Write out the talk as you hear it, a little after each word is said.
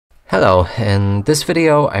Hello, in this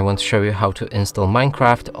video I want to show you how to install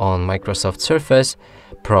Minecraft on Microsoft Surface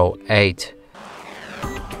Pro 8.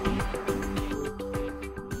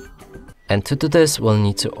 And to do this we'll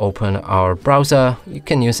need to open our browser. You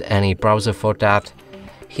can use any browser for that.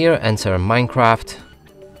 Here enter Minecraft.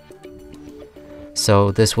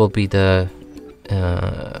 So this will be the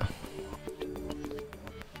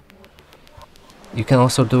you can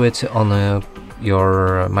also do it on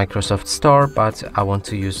your Microsoft Store, but I want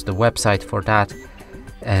to use the website for that,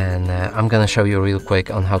 and I'm gonna show you real quick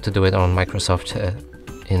on how to do it on Microsoft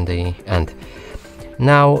in the end.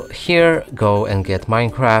 Now here, go and get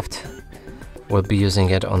Minecraft. We'll be using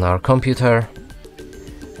it on our computer,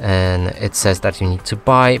 and it says that you need to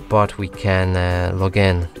buy, but we can log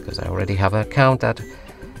in because I already have an account that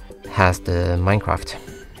has the Minecraft.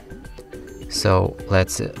 So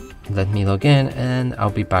let me log in and I'll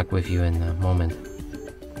be back with you in a moment.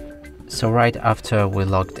 So right after we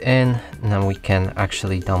logged in, now we can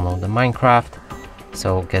actually download the Minecraft.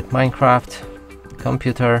 So get Minecraft,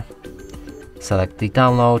 computer, select the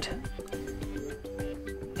download,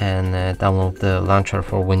 and download the launcher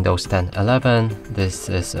for Windows 10 11. This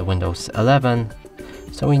is Windows 11,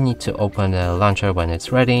 so we need to open the launcher when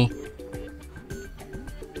it's ready.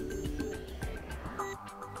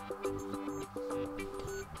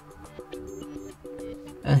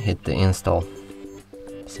 And hit the install.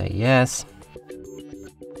 Say yes.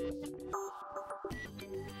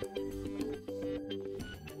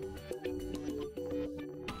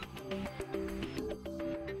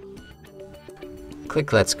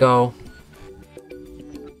 Click let's go.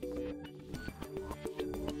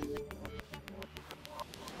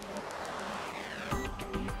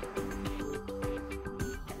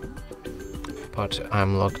 But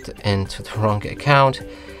I'm logged into the wrong account.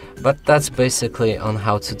 But that's basically on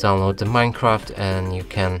how to download the Minecraft, and you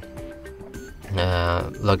can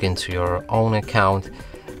log into your own account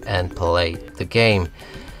and play the game.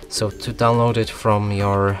 So to download it from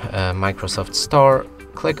your Microsoft Store,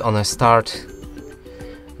 click on Start.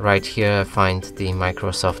 Right here find the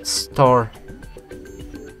Microsoft Store.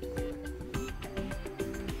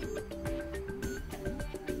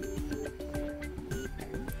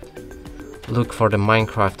 Look for the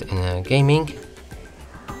Minecraft in gaming.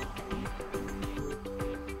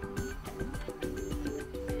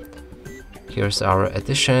 Here's our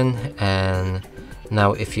edition, and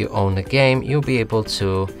now if you own the game, you'll be able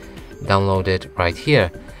to download it right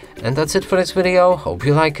here. And that's it for this video. Hope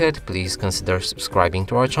you like it. Please consider subscribing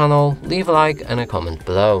to our channel, leave a like and a comment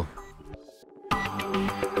below.